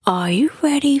Are you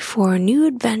ready for a new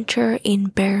adventure in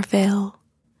Bear Ville?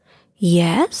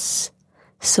 Yes?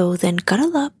 So then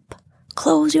cuddle up,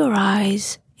 close your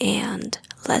eyes, and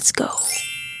let's go.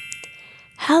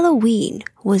 Halloween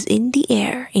was in the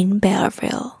air in Bear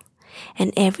Ville,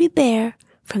 and every bear,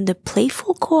 from the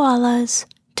playful koalas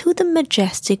to the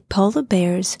majestic polar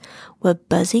bears, were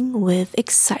buzzing with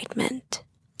excitement.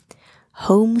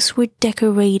 Homes were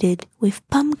decorated with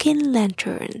pumpkin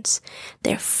lanterns,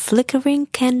 their flickering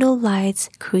candle lights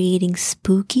creating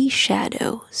spooky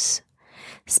shadows.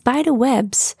 Spider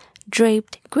webs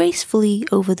draped gracefully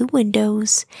over the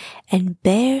windows, and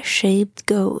bear-shaped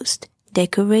ghosts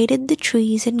decorated the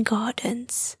trees and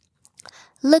gardens.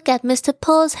 Look at Mr.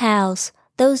 Paul's house.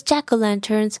 Those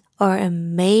jack-o'-lanterns are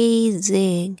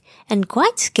amazing and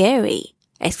quite scary,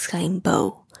 exclaimed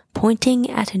Bo, pointing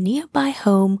at a nearby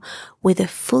home with a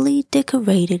fully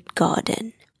decorated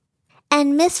garden.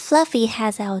 And Miss Fluffy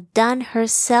has outdone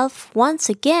herself once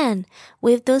again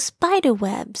with those spider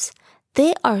webs.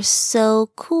 They are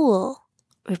so cool,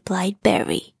 replied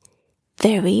Barry,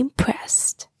 very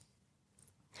impressed.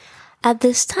 At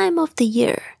this time of the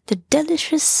year, the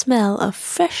delicious smell of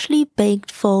freshly baked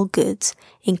fall goods,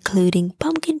 including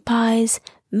pumpkin pies,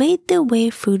 made their way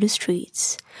through the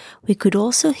streets. We could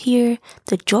also hear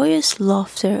the joyous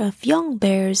laughter of young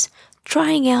bears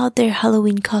trying out their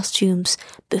Halloween costumes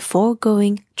before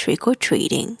going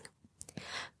trick-or-treating.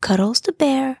 Cuddles the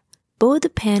bear, Bo the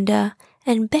panda,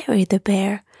 and Barry the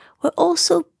bear were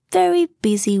also very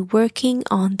busy working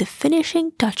on the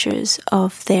finishing touches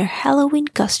of their Halloween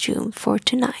costume for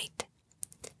tonight.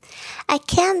 I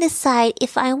can't decide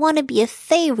if I want to be a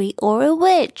fairy or a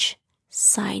witch,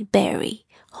 sighed Barry,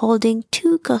 holding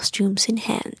two costumes in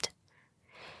hand.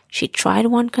 She tried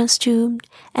one costume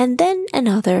and then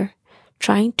another,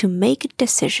 trying to make a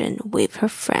decision with her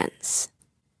friends.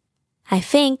 I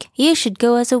think you should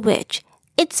go as a witch.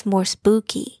 It's more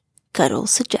spooky,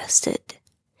 Cuddles suggested.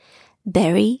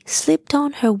 Barry slipped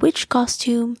on her witch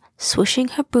costume, swishing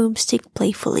her broomstick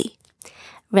playfully.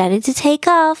 Ready to take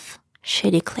off, she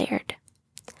declared.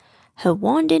 Her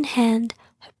wand in hand,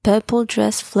 her purple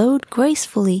dress flowed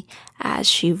gracefully as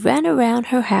she ran around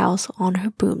her house on her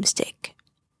broomstick.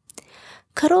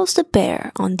 Cuddles the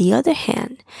bear, on the other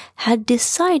hand, had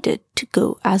decided to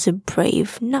go as a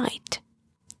brave knight.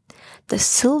 The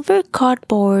silver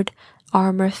cardboard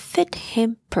armor fit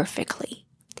him perfectly,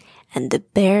 and the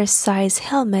bear-sized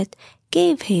helmet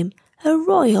gave him a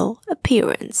royal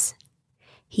appearance.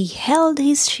 He held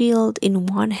his shield in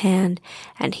one hand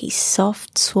and his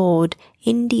soft sword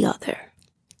in the other.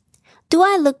 Do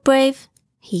I look brave?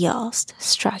 He asked,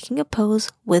 striking a pose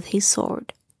with his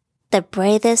sword. The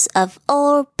bravest of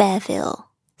all Bear Ville,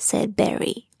 said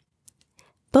Barry.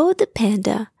 Bo the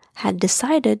panda had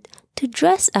decided to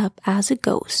dress up as a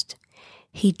ghost.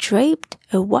 He draped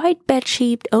a white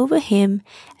bedsheet over him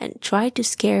and tried to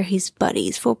scare his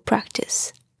buddies for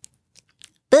practice.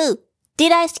 Boo!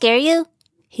 Did I scare you?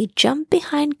 He jumped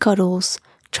behind Cuddles,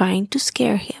 trying to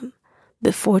scare him,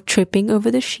 before tripping over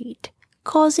the sheet,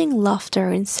 causing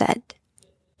laughter instead.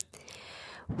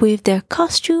 With their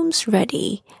costumes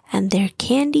ready and their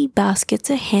candy baskets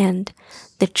at hand,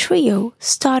 the trio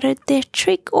started their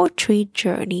trick-or-treat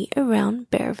journey around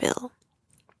Bear Ville.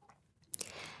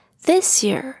 This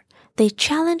year, they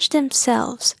challenged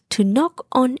themselves to knock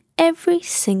on every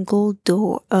single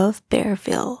door of Bear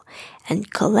Ville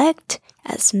and collect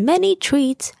as many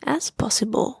treats as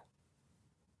possible.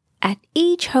 At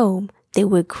each home, they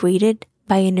were greeted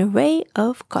by an array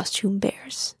of costume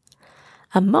bears.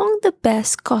 Among the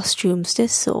best costumes they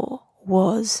saw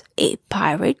was a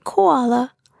pirate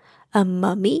koala, a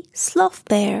mummy sloth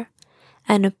bear,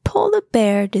 and a polar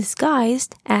bear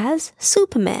disguised as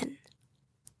Superman.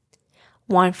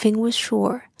 One thing was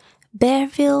sure, Bear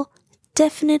Ville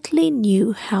definitely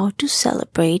knew how to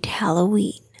celebrate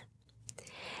Halloween.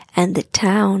 And the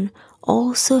town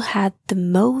also had the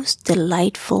most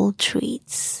delightful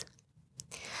treats.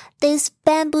 These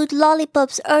bamboo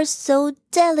lollipops are so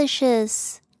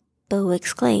delicious, Bo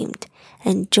exclaimed,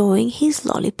 enjoying his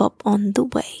lollipop on the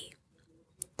way.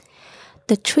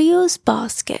 The trio's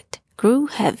basket grew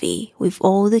heavy with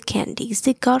all the candies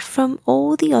they got from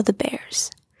all the other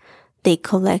bears. They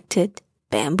collected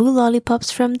bamboo lollipops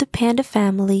from the panda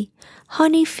family,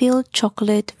 honey-filled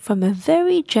chocolate from a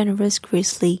very generous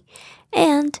grizzly,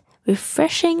 and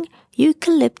refreshing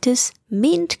eucalyptus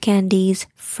mint candies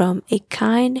from a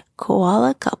kind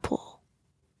koala couple.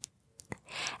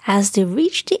 As they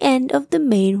reached the end of the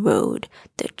main road,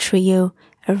 the trio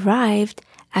arrived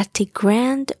at a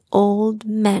grand old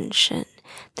mansion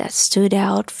that stood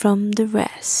out from the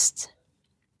rest.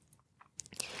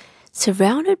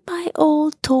 Surrounded by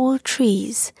old tall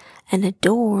trees and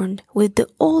adorned with the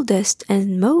oldest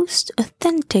and most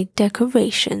authentic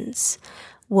decorations,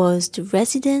 was the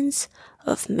residence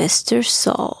of Mr.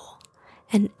 Saul,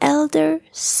 an elder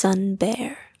sun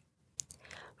bear.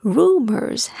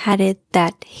 Rumors had it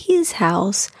that his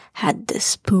house had the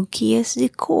spookiest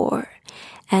decor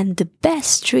and the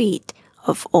best treat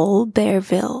of all Bear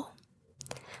Ville.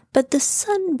 But the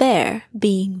sun bear,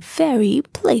 being very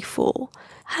playful,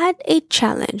 had a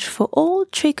challenge for all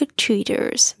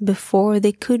trick-or-treaters before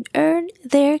they could earn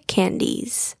their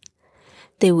candies.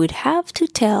 They would have to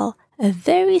tell a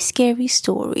very scary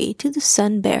story to the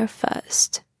sun bear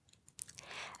first.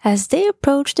 As they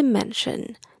approached the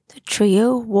mansion, the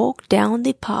trio walked down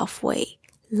the pathway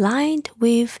lined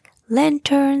with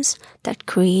lanterns that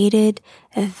created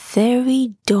a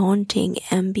very daunting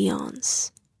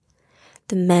ambience.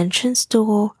 The mansion's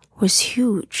door was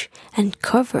huge and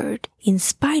covered in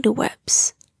spider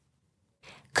webs.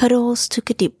 Cuddles took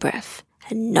a deep breath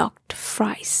and knocked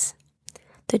thrice.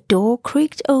 The door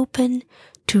creaked open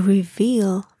to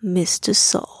reveal Mr.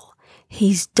 Saul,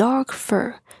 his dark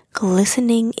fur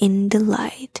glistening in the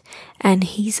light, and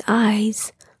his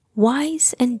eyes,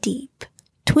 wise and deep,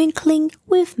 twinkling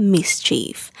with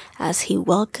mischief as he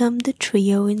welcomed the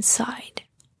trio inside.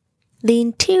 The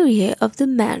interior of the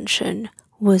mansion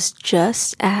was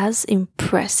just as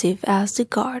impressive as the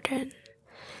garden.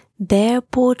 Bear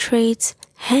portraits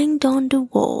hanged on the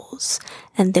walls,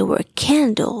 and there were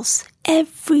candles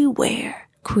everywhere,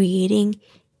 creating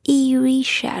eerie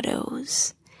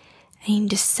shadows. In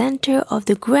the center of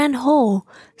the grand hall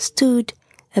stood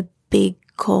a big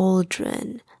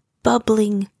cauldron,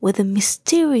 bubbling with a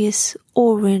mysterious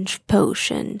orange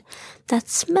potion that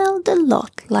smelled a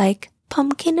lot like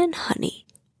pumpkin and honey.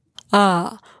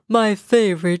 Ah, my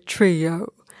favorite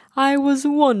trio. I was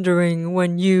wondering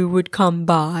when you would come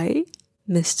by,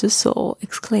 Mr. Saul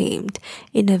exclaimed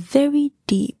in a very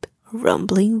deep,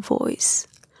 rumbling voice.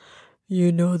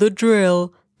 You know the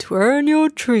drill. To earn your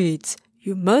treats,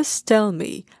 you must tell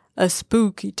me a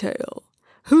spooky tale.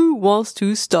 Who wants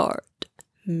to start?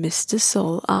 Mr.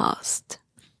 Saul asked.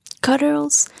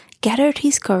 Cuddles gathered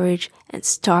his courage and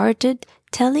started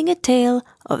telling a tale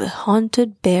of a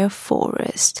haunted bear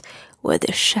forest where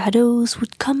the shadows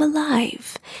would come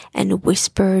alive and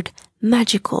whispered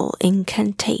magical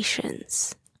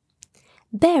incantations.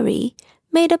 Barry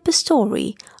made up a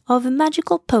story of a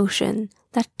magical potion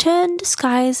that turned the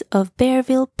skies of Bear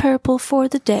Ville purple for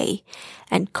the day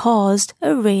and caused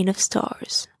a rain of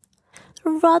stars.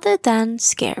 Rather than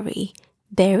scary,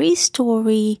 Barry's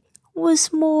story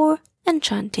was more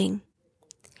enchanting.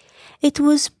 It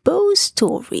was Bo's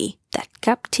story that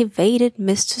captivated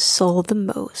Mr. Saul the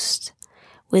most.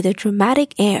 With a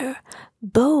dramatic air,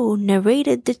 Bo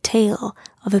narrated the tale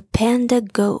of a panda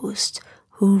ghost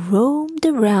who roamed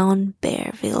around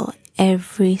Bear Ville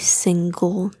every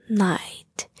single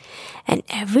night. And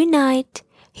every night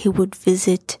he would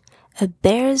visit a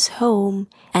bear's home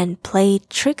and play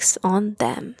tricks on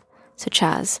them, such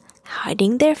as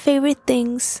hiding their favorite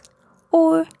things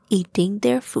or eating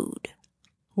their food.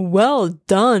 Well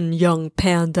done, young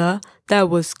panda. That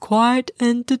was quite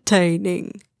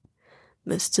entertaining,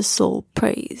 Mr. Saul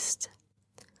praised.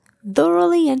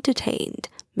 Thoroughly entertained,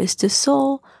 Mr.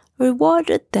 Saul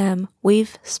rewarded them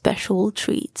with special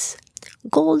treats,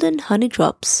 golden honey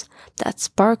drops that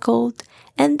sparkled,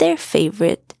 and their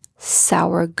favorite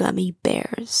sour gummy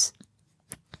bears.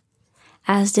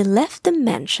 As they left the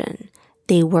mansion,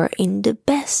 they were in the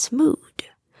best mood.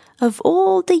 Of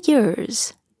all the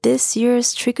years, this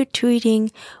year's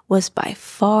trick-or-treating was by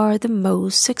far the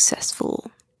most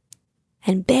successful.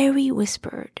 And Barry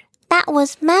whispered, "That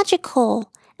was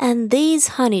magical, and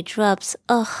these honey drops,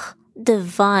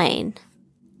 divine."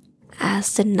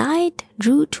 As the night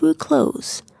drew to a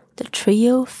close, the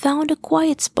trio found a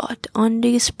quiet spot under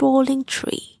a sprawling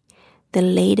tree. They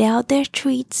laid out their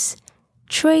treats,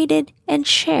 traded and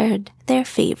shared their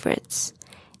favorites,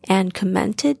 and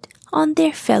commented on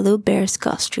their fellow bears'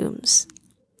 costumes.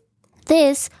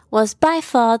 "This was by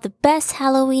far the best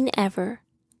Halloween ever,"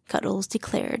 Cuddles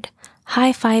declared,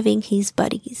 high-fiving his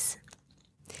buddies.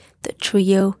 The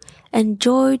trio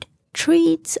enjoyed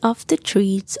treats after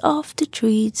treats after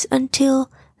treats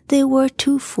until they were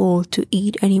too full to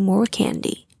eat any more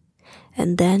candy.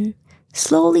 And then,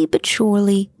 slowly but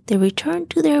surely, they returned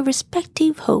to their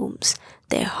respective homes,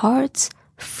 their hearts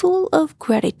full of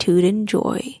gratitude and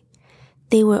joy.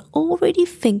 They were already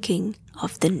thinking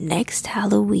of the next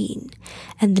Halloween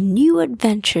and the new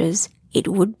adventures it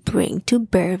would bring to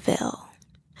Bear Ville.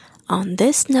 On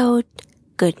this note,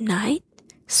 good night,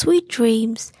 sweet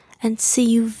dreams, and see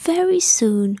you very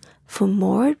soon for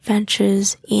more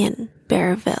adventures in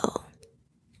Bear Ville.